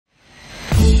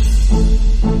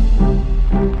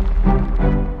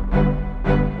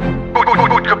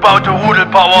aufgebaute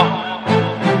Rudelpower.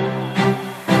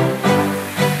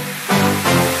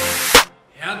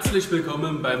 Herzlich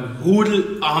willkommen beim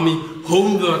Rudel-Army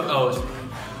Homeworkout.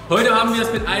 Heute haben wir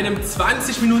es mit einem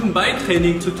 20 Minuten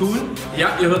Beintraining zu tun. Ja,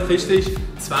 ihr hört richtig,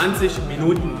 20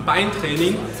 Minuten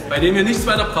Beintraining, bei dem ihr nichts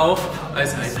weiter braucht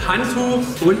als ein Handtuch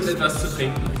und etwas zu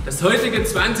trinken. Das heutige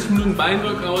 20 Minuten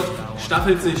Beinworkout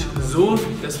staffelt sich so,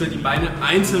 dass wir die Beine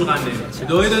einzeln rannehmen.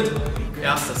 Bedeutet,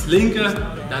 erst das linke,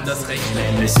 dann das rechte.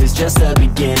 This is just the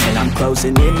beginning. I'm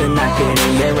closing in the night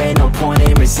and there ain't no point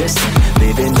in resisting.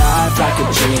 Living life like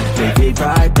a dream. Live it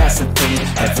right, that's the thing.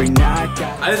 Every night.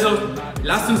 Also,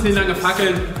 lasst uns nicht lange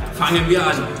fackeln, fangen wir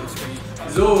an.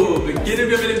 So, beginnen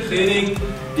wir mit dem Training.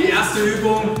 Die erste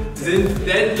Übung sind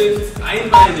Deadlifts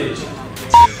einbeinig.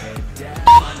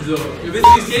 So, ihr wisst,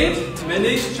 wie es geht? Wenn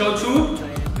nicht, schaut zu.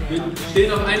 Wir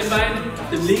stehen auf einem Bein,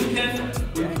 dem linken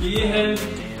und gehen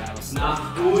nach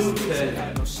unten.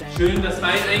 Schön das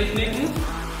Bein einknicken,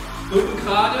 Rücken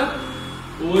gerade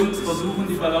und versuchen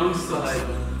die Balance zu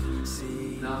halten.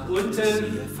 Nach unten,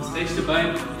 das rechte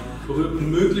Bein berührt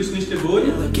möglichst nicht den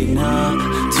Boden. Looking up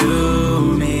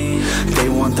to me, they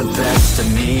want the best of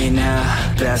me now,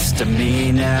 best of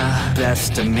me now,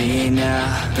 best of me now,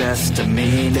 best of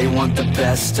me. They want the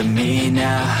best of me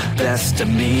now, best of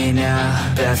me now,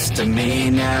 best of me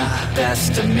now,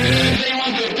 best of me. They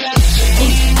want the best of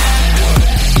me.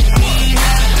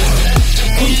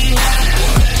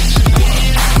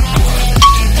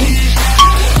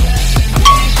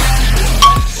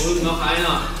 Und noch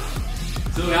einer.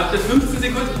 So, ihr habt jetzt 15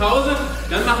 Sekunden Pause,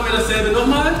 dann machen wir dasselbe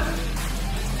nochmal.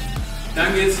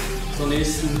 Dann geht's zur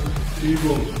nächsten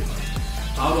Übung.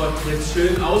 Aber jetzt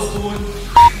schön ausruhen,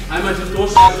 einmal tief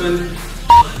durchatmen,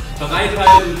 bereit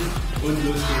halten und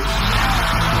los geht's.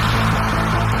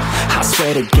 I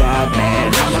swear to God,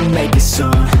 man, I'ma make it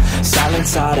soon.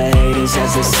 Silence all the haters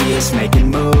as they see us making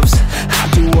moves. I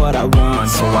do what I want,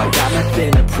 so I got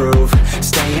nothing to prove.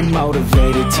 Staying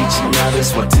motivated, teaching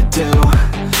others what to do.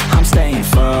 I'm staying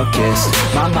focused,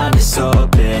 my mind is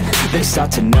open. They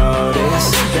start to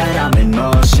notice that I'm in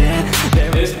motion.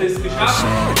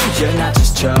 You're not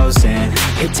just chosen,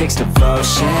 it takes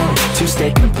devotion to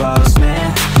stay composed,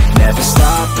 man. Never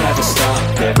stop,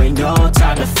 there ain't no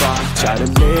time to fall. Try to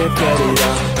live, get it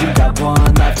up, you got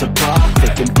one life to ball.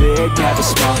 Thinking big, never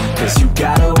small, cause you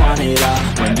gotta want it all.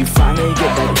 When you finally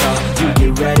get that call, you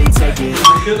get ready, take it.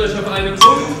 Konzentriert euch auf einen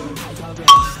Punkt.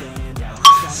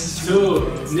 So,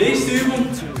 nächste Übung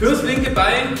fürs linke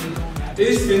Bein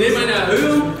ist, wir nehmen eine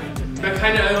Erhöhung. Wer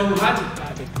keine Erhöhung hat,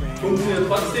 funktioniert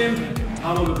trotzdem,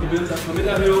 aber wir probieren es erstmal mit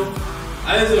Erhöhung.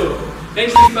 Also,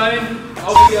 rechtes Bein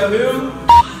auf die Erhöhung,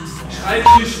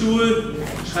 Schreibtischstuhl,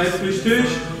 Schreibtisch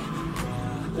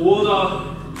oder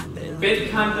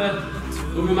Bettkante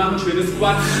und wir machen schönes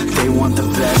Squat. They want the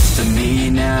best of me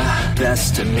now,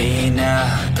 best of me now,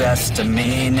 best of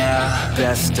me now,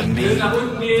 best of me. Schön nach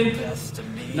unten gehen,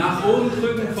 nach oben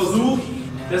drücken, versucht,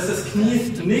 dass das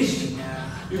Knie nicht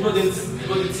über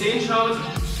die Zehen schaut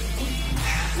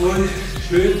und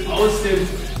schön aus dem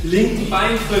linken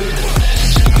Bein drücken.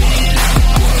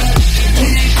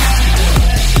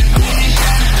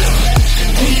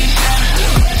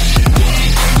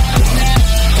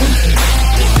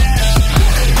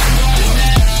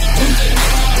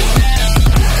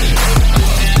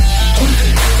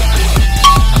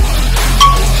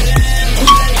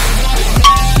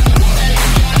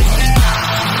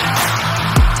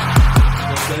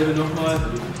 Nochmal,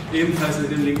 ebenfalls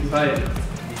mit dem linken Bein.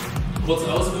 Kurz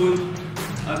ausruhen,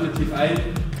 atme tief ein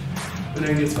und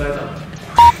dann geht's weiter.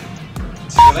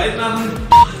 Bereit machen,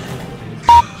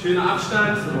 schöner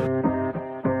Abstand.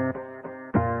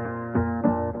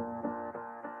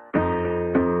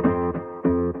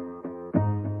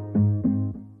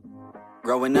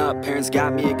 Growing up, parents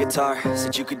got me a guitar.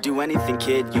 Said you could do anything,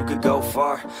 kid, you could go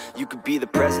far. You could be the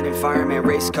president, fireman,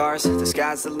 race cars. The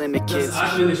sky's the limit, kids.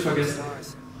 Das Atmen nicht vergessen.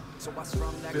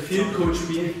 Viel Coach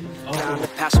spielen.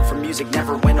 Passion for music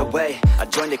never went away. I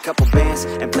joined a couple bands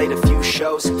and played a few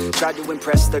shows. Tried to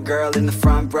impress the girl in the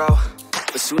front row.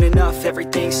 But soon enough,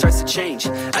 everything starts to change.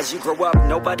 As you grow up,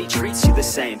 nobody treats you the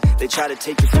same. They try to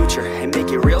take your future and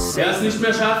make it real safe. Wer es nicht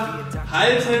mehr schafft,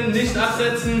 halten, nicht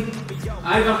absetzen,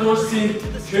 einfach durchziehen,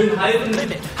 schön halten.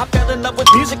 I fell in love with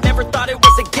music, never thought it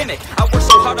was a gimmick. I worked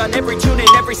so hard on every tune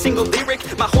and every single lyric.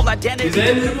 My whole identity.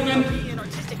 Dieselben Übungen,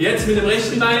 jetzt mit dem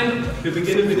rechten Bein. Wir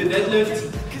beginnen mit den Deadlifts.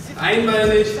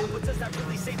 Einbeinig,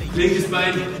 linkes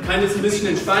Bein kann jetzt ein bisschen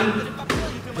entspannen.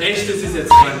 Rechtes ist jetzt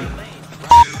dran.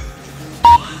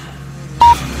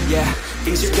 Yeah,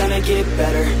 things are gonna get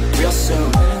better real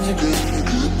soon.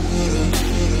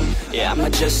 Yeah, I'ma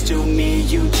just do me,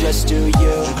 you just do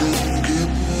you.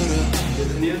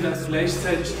 das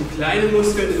gleichzeitig die kleinen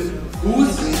Muskeln im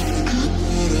Fuß.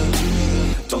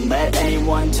 Don't let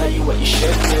anyone tell you what you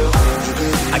should do.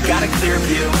 I got a clear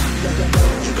view.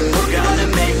 We're gonna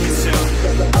make it soon.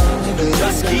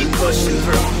 Just keep pushing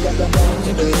through.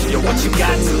 You're what you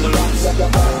got to lose.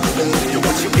 You're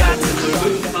what you got to lose.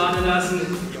 Rücken fahren lassen.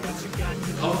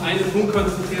 Auf einen Punkt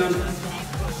konzentrieren.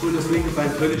 Und das linke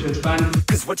Bein völlig entspannen.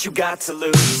 Cause what you got to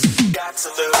lose. Got to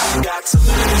lose. Got to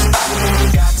lose.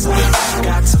 Got to lose.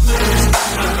 Got to lose.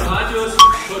 Radius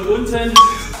von unten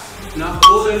nach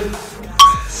oben.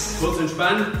 Kurz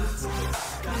entspannen.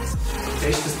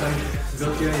 Rechtes Bein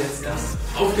wird hier jetzt erst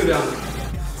aufgewärmt.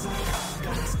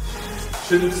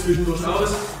 Schüttelt zwischendurch aus.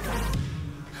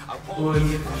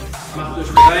 Und macht euch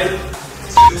bereit.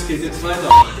 Es geht jetzt weiter.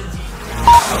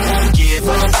 I won't give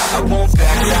up, I won't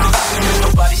back down. There's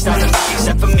nobody stopping me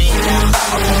except for me now.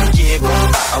 I won't give up,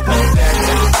 I won't back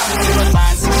down. Till the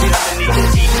line 6 feet underneath the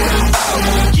deep ground. I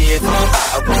won't give up,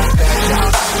 I won't back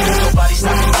down. There's nobody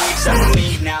stopping me except for me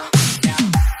now.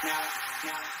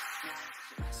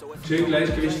 Schön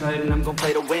Gleichgewicht halten. I'm gonna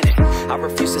play to win it. I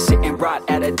refuse to sit and rot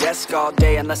at a desk all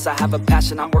day unless I have a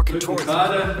passion I'm working towards.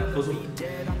 Gerade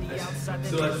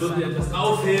so, als würden wir etwas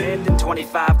aufheben.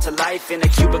 25 to life in a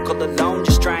cubicle alone,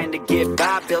 just trying to get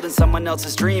by, building someone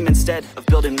else's dream instead of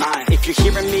building mine. If you're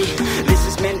hearing me, this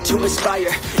is meant to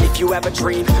inspire. If you have a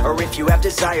dream or if you have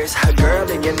desires, a girl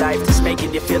in your life that's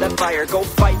making you feel that fire, go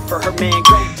fight for her man,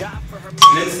 go die for her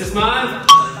man. Letztes Mal.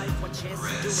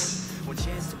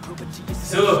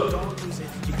 So,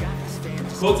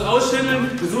 kurz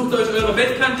ausschütteln, besucht euch eure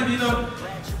Bettkante wieder,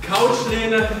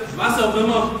 Couchlehne, was auch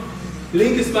immer.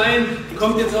 Linkes Bein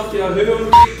kommt jetzt auf die Erhöhung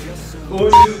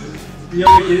und wir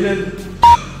beginnen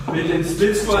mit den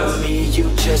Split Squats.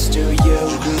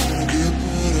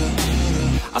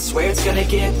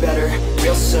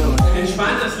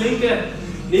 Entspannt das linke,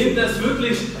 nehmt das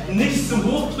wirklich nicht zum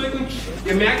Hochdrücken.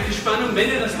 Ihr merkt die Spannung, wenn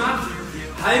ihr das macht,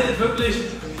 haltet wirklich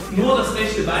nur das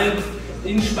rechte Bein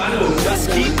in Spannung.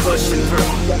 Just keep pushing through.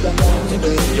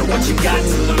 You're what you got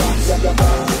to lose.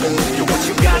 You're what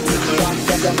you got to lose.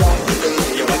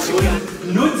 You're what you got.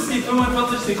 Nutzt die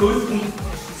 45 Sekunden.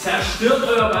 Zerstört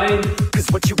euer Bein.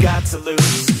 Cause what you got to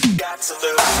lose. Got to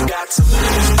lose. Got to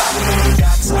lose.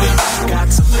 Got to lose. Got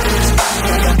to lose.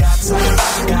 Got to lose.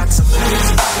 Got to lose. Got to lose.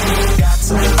 Got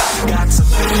to lose. Got to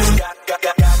lose. Got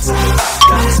to lose.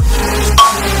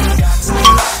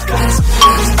 Got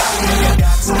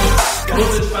to lose.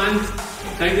 Kurz entspannt,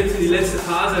 dann geht's in die letzte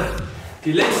Phase.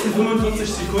 Die letzten 45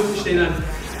 Sekunden stehen an.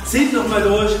 Zieht nochmal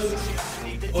durch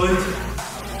und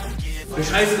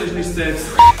bescheißt euch nicht selbst.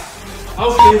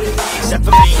 Auf geht's!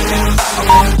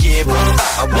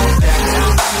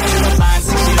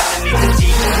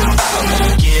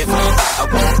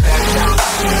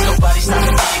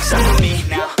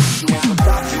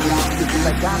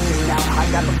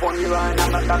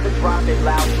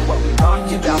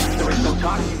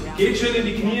 Geht schön in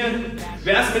die Knie.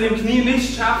 Wer es mit dem Knie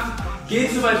nicht schafft,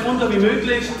 geht so weit runter wie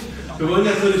möglich. Wir wollen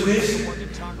natürlich nicht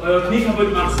euer Knie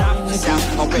kaputt machen.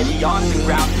 Already on the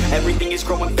ground, everything is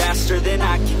growing faster than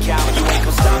I can count. You ain't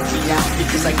gonna stop me now,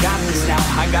 because I got this now.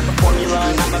 I got the formula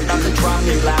and I'm about to drop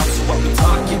it loud. So what we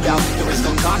talking about, there is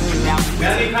no talking now.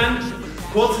 Wer nicht kann,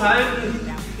 kurz halten,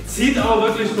 zieht aber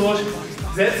wirklich durch.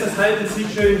 Selbst das Halten zieht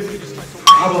schön,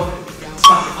 aber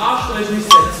verarscht euch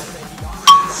nicht selbst.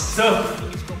 So,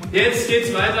 jetzt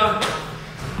geht's weiter.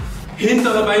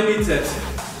 Hinterer Beinbizeps.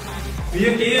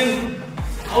 Wir gehen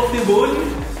auf den Boden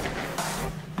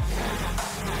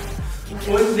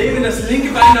und nehmen das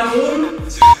linke Bein nach oben,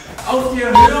 auf die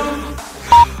Erhöhung,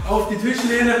 auf die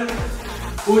Tischlehne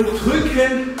und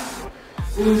drücken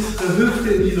unsere Hüfte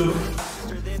in die Luft.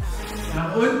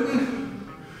 Nach unten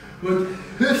und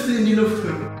Hüfte in die Luft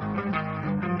drücken.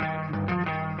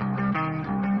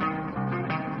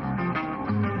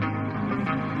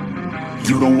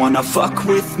 You don't wanna fuck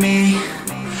with me.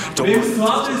 Wem es zu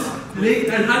hart ist,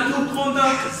 legt ein Handtuch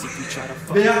drunter.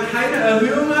 Wer keine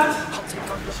Erhöhung hat,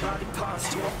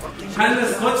 kann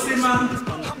das trotzdem machen,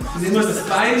 indem man das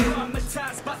Bein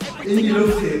in die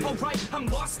Luft hebt.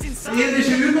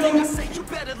 Ähnliche Übung,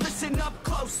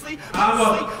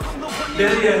 aber wer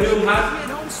die Erhöhung hat,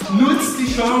 nutzt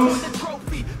die Chance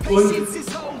und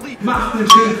macht einen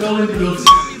schönen Curl in die Luft.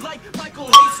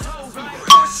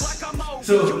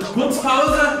 So, kurz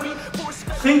Pause,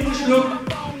 trinkt einen Schluck,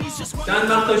 dann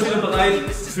macht euch wieder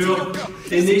bereit für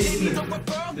den nächsten Leg.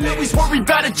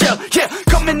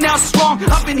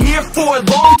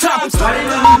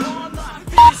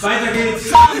 Weiter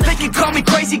geht's. They can call me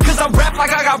crazy cause I rap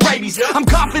like I got rabies. I'm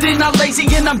confident, not lazy,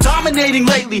 and I'm dominating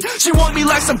lately. She want me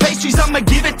like some pastries, I'ma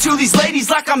give it to these ladies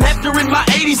like I'm Hefner in my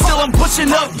 80s. Still I'm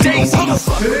pushing up daisies.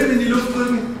 Schön in die Luft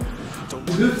drücken.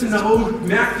 Die Hüfte nach oben.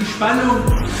 Merkt die Spannung.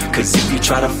 Cause if you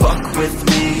try to fuck with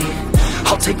me,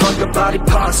 I'll take all your body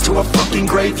parts to a fucking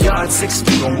graveyard. 6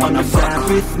 feet, don't wanna fuck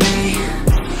with me.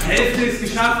 Hälfte ist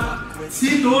geschafft.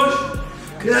 Zieht durch.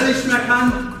 Wer nicht mehr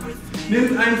kann,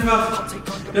 nimmt einfach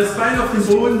das Bein auf den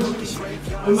Boden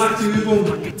und macht die Übung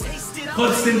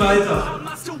trotzdem weiter.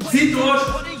 Zieht durch.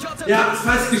 Ja,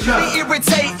 fast geschafft.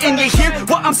 Irritating, you hear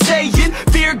what I'm saying?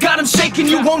 Fear got him shaking.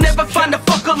 You won't ever find a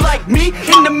fucker like me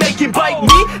in the making. Bite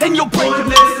me and you'll break. Und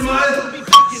letztes Mal.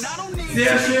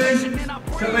 Sehr schön.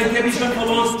 Ich habe mein Cappy schon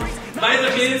verloren.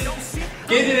 Weiter geht's.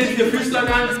 Geht in den Vierfüßler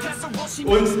an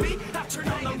und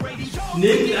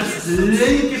nehmt das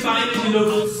linke Bein in die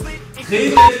Luft.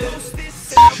 Tretet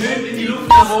schön in die Luft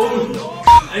nach oben,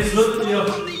 als würdet ihr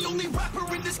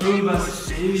irgendwas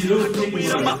in die Luft kicken.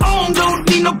 Don't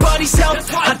need nobody's help.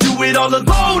 I do it all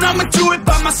alone. I'ma do it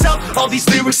by myself. All these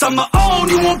lyrics on my own.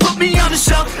 You won't put me on the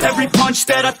shelf. Every punch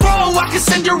that I throw, I can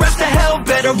send your ass to hell.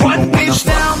 Better run, bitch,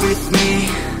 down with me.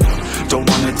 Don't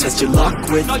wanna test your luck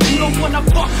with me.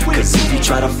 Cause if you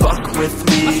try to fuck with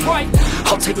me,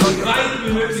 I'll take all your... Weit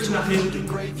wie möglich nach hinten.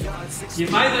 Je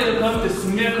weiter ihr kommt, desto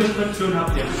mehr Kontraktion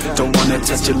habt ihr. Don't wanna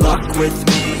test your luck with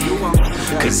me.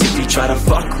 Cause if you try to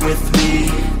fuck with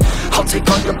me, I'll take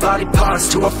all your body parts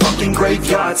to a fucking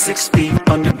graveyard. 6 feet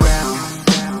underground.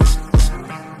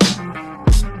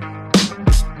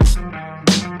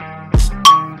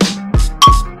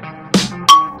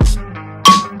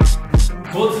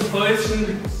 Kurze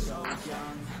Fäustchen,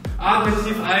 atmet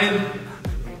tief ein,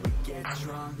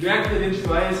 merkt ihr den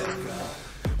Schweiß,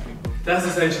 das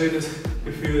ist ein schönes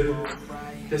Gefühl,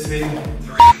 deswegen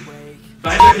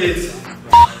weiter geht's.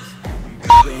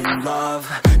 In love,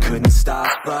 couldn't stop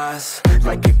us,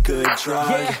 like a good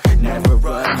drug, never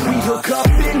run. We hook up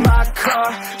in my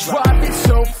car, drive it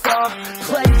so far,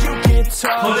 play your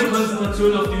guitar. Volle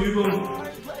Konzentration auf die Übung,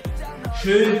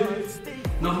 schön.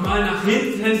 Nochmal nach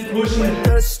hinten pushen.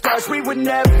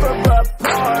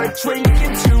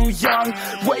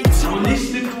 Und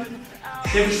nicht mit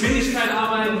der Geschwindigkeit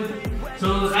arbeiten,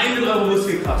 sondern rein mit eurer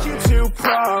Muskelkraft.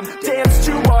 Dance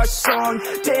to our song,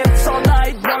 dance all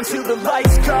night long till the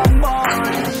lights come on.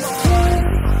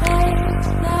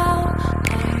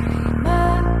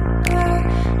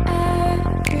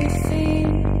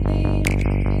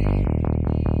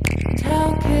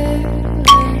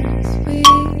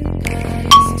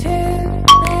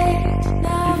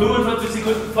 Die 45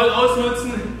 Sekunden voll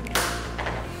ausnutzen.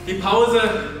 Die Pause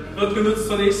wird genutzt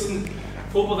zur nächsten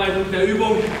Vorbereitung der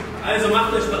Übung. Also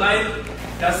macht euch bereit.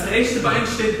 Das rechte Bein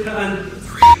steht an.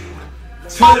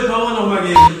 Volle Power nochmal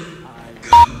geben.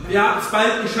 Ihr habt es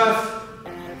bald geschafft.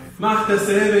 Macht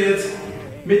dasselbe jetzt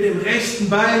mit dem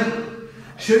rechten Bein.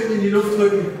 Schön in die Luft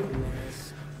drücken.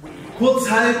 Kurz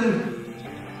halten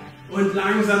und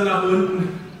langsam nach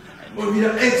unten. Und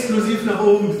wieder explosiv nach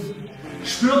oben.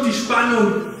 Spürt die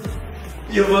Spannung.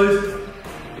 Ihr wollt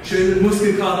schöne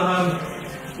Muskelkater haben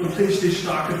und richtig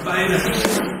starke Beine.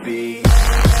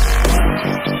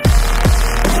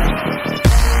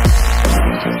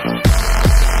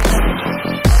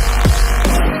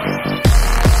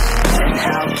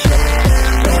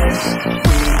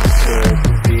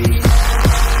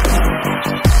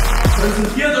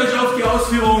 Konzentriert euch auf die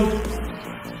Ausführung.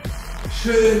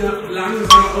 Schöne,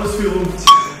 langsame Ausführung.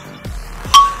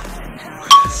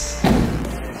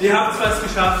 Ihr habt es fast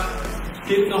geschafft.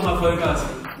 Gebt nochmal Vollgas.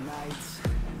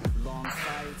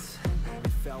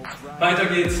 Weiter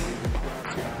geht's.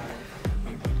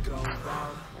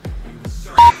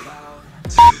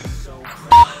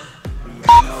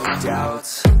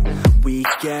 Doubts,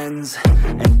 weekends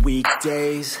and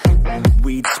weekdays,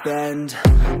 we'd spend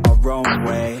our own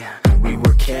way. We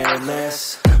were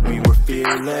careless, we were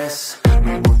fearless,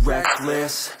 we were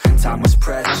reckless, time was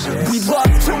precious. We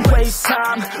loved to waste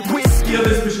time with... Ihr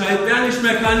wisst Bescheid, wer nicht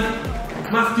mehr kann,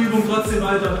 macht die Übung trotzdem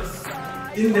weiter.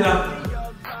 In der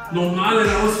normalen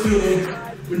Ausführung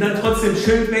und dann trotzdem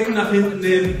schön Becken nach hinten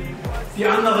nehmen. Die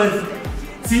anderen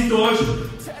zieht durch.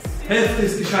 Hälfte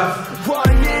ist geschafft.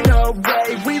 Running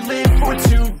away, we live for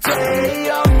today.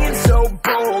 Young and so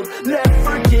bold,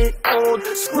 never get old.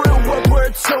 Screw what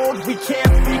we're told, we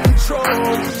can't be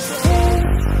controlled.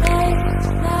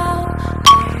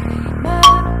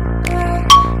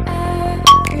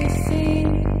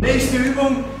 Nächste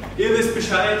Übung, ihr wisst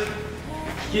Bescheid.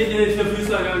 Geht in den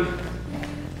Vierfüßlergang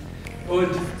und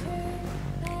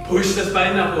pusht das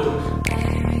Bein nach oben.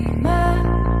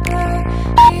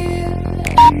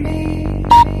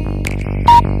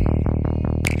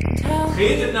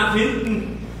 tretet nach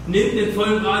hinten, nehmt den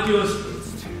vollen Radius,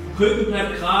 Rücken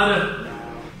bleibt gerade,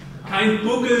 kein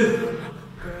Buckel,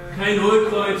 kein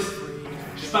Hohlkreuz,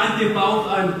 spannt den Bauch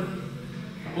an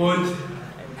und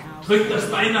drückt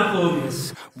das Bein nach oben.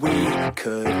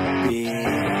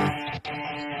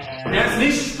 Wer es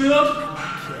nicht spürt,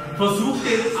 versucht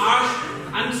den Arsch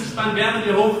anzuspannen, während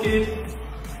ihr hochgeht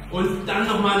und dann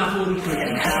nochmal nach oben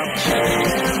drücken.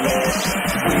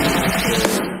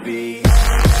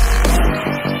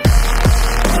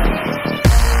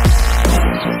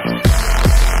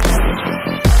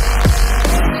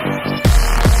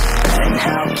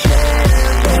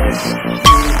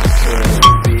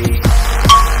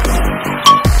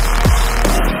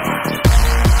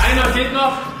 Einer geht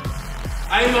noch.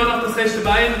 Einmal noch das rechte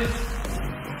Bein.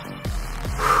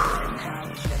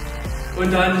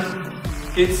 Und dann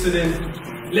geht's zu den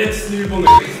letzten Übungen.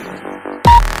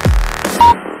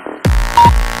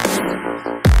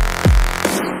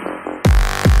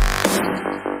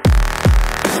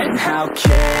 And how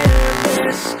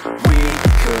careless we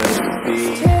could be.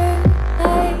 It's too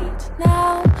late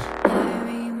now, I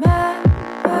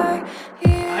remember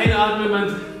you. Einatmen beim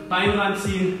Bein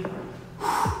ranziehen.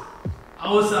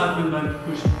 Ausatmen beim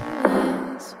Pushen.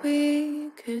 As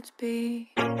we could be.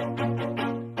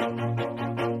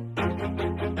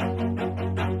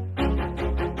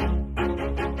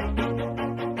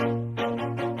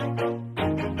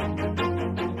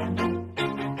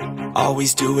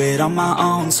 Always do it on my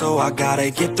own, so I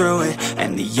gotta get through it.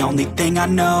 And the only thing I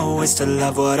know is to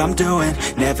love what I'm doing.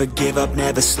 Never give up,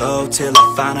 never slow, till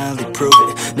I finally prove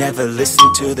it. Never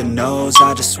listen to the no's,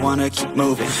 I just wanna keep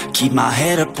moving. Keep my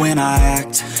head up when I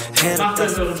act. Macht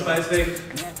euren Schweiß weg,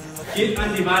 geht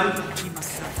an die Wand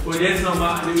und jetzt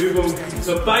nochmal eine Übung.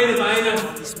 So beide Beine,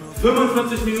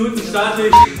 45 Minuten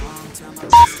statisch,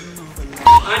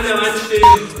 an der Wand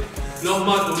stehen,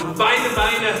 nochmal um beide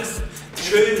Beine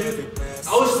schön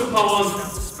auszupowern.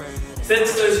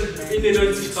 Setzt euch in den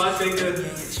 90-Grad-Winkel,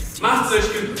 macht es euch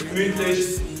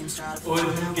gemütlich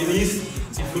und genießt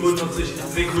die 45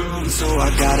 Sekunden.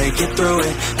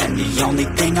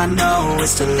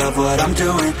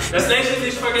 Das Lächeln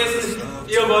nicht vergessen,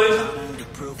 ihr wollt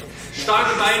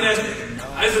starke Beine,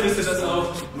 also müsst ihr das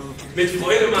auch mit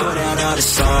Freude machen.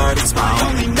 It's my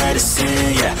only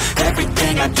medicine, yeah.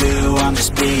 Everything I do, I'm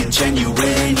just being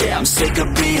genuine, yeah. I'm sick of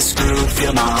being screwed,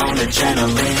 feel my own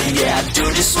adrenaline, yeah. I do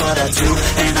just what I do,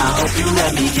 and I hope you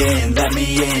let me in,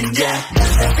 yeah.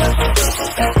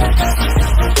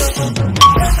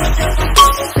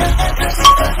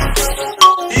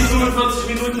 Die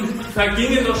 45 Minuten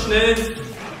vergingen noch schnell.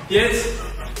 Jetzt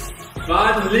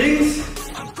Waden links,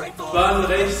 Waden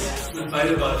rechts und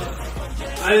beide Waden.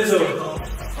 Also,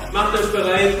 macht euch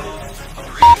bereit.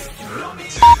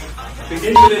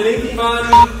 Beginnt mit den linken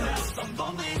Waden.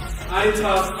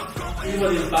 Einfach über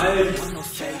den Ball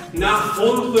nach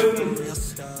vorn drücken.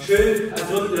 Schön, als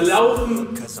würdet ihr laufen.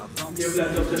 Ihr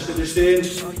bleibt auf der Stelle stehen.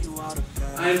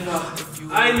 Einfach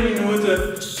 1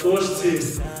 Minute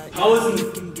durchziehen. Pausen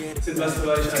sind was für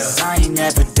euch,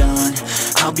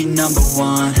 I'll be number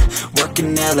one,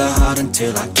 working hella hard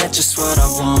until I get just what I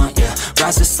want, yeah.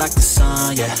 Rises like the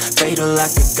sun, yeah, fatal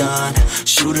like a gun.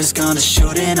 Shooter's gonna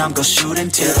shoot and I'm gonna shoot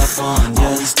until I fall, yeah.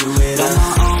 Always do it on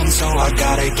my own, so I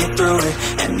gotta get through it.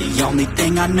 And the only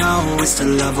thing I know is to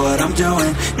love what I'm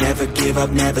doing. Never give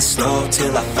up, never slow,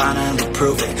 till I finally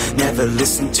prove it. Never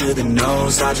listen to the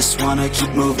no's, I just wanna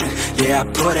keep moving. Yeah, I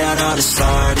put out all this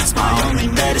art, it's my only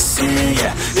medicine,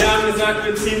 yeah. Wir haben gesagt,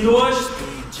 wir ziehen durch.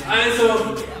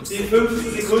 Also, die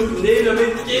 15 Sekunden nehmen wir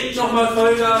mit, gebt nochmal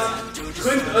Vollgas,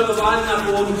 drückt eure Waden nach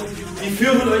oben, die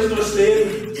führen euch durchs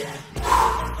Leben.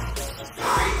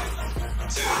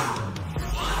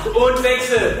 Und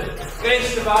Wechsel,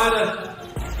 rechte Wade,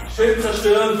 schön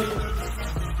zerstören,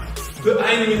 für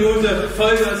 1 Minute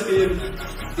Vollgas geben.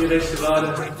 Die rechte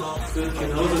Wade wird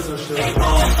genauso zerstört.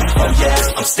 Oh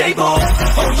yes, I'm stable.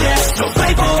 Oh yes, no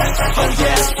label. Oh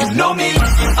yes, you know me.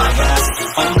 I have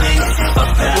only a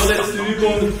path. Vorletzte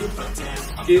Übung.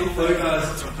 Gebt Vollgas.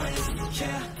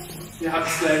 Ihr habt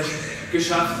es gleich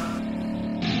geschafft.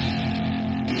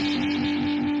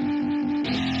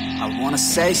 I wanna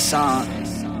say something.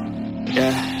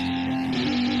 Yeah.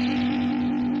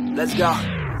 Let's go.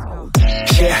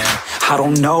 Yeah, I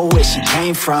don't know where she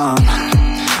came from,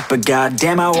 but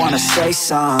goddamn, I wanna say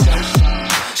some.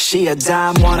 She a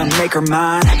dime, wanna make her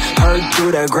mine. Heard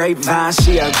through the grapevine,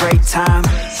 she a great time.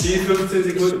 Die 15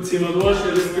 Sekunden ziehen wir durch,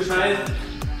 ihr wisst Bescheid.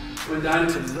 Und dann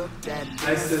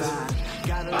heißt es,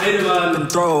 beide Waden.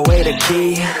 Throw away the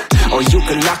key, or you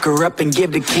can lock her up and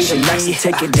give the key to me.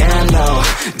 Take it down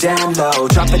low,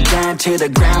 drop it down to the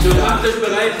ground. So, macht euch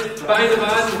bereit, beide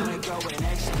Waden.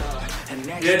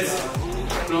 Jetzt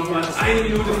nochmal 1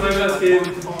 Minute Vollgas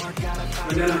geben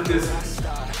und dann habt ihr es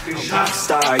geschafft.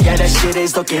 Yeah, that shit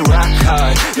is looking rock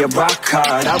hard. Yeah, rock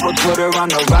hard. I would put her on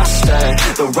the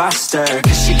roster,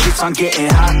 cause she keeps on getting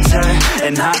hotter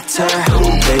and hotter.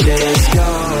 Ooh, baby, let's go.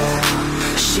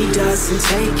 She doesn't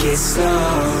take it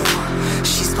slow.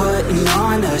 She's putting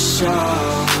on a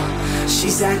show.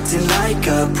 She's acting like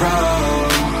a pro.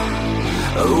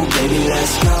 Oh, baby,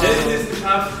 let's go. Jetzt ist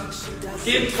geschafft.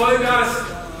 Gebt Vollgas.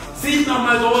 Zieht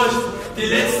nochmal durch. Die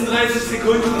letzten 30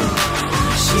 Sekunden.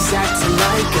 She's acting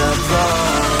like a pro.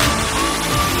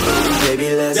 Oh, baby,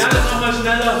 let's go. Werdet nochmal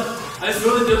schneller, als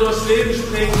würdet ihr durchs Leben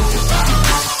springen.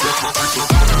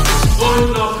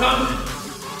 Und noch kommt.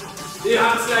 Ihr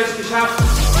habt es gleich geschafft.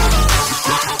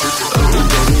 Oh,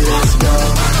 baby, let's go.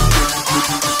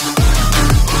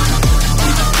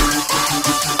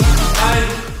 3,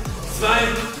 2,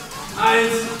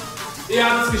 1. Ihr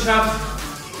habt es geschafft.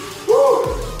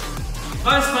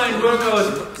 Was für ein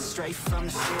Workout.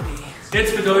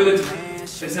 Jetzt bedeutet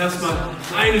es erstmal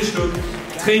einen Schluck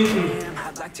trinken.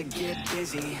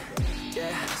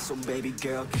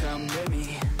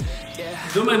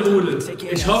 So, mein Rudel,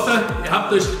 ich hoffe, ihr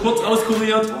habt euch kurz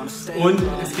auskuriert und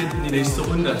es geht in die nächste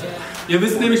Runde. Ihr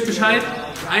wisst nämlich Bescheid,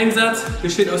 ein Satz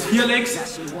besteht aus 4 Legs.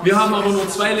 Wir haben aber nur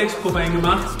 2 Legs pro Bein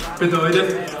gemacht.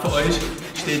 Bedeutet, für euch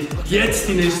steht jetzt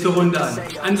die nächste Runde an.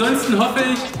 Ansonsten hoffe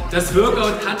ich, das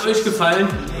Workout hat euch gefallen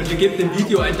und ihr gebt dem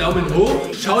Video einen Daumen hoch.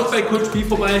 Schaut bei Coach B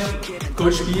vorbei.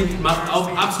 Coach B macht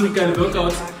auch absolut geile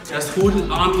Workouts. Das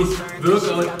Rudel-Army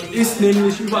Workout ist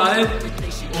nämlich überall.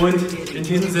 Und in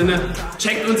diesem Sinne,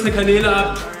 checkt unsere Kanäle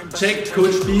ab, checkt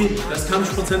Coach B, das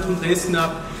Kampfsportzentrum Dresden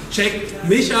ab, checkt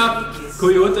mich ab,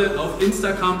 KoyyyoTe auf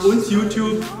Instagram und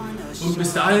YouTube. Und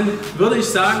bis dahin würde ich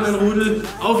sagen, mein Rudel,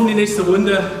 auf in die nächste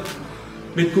Runde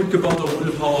mit gut gebauter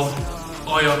Rudelpower.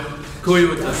 Euer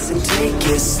KoyyyoTe.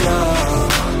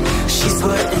 She's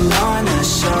putting on a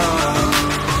show.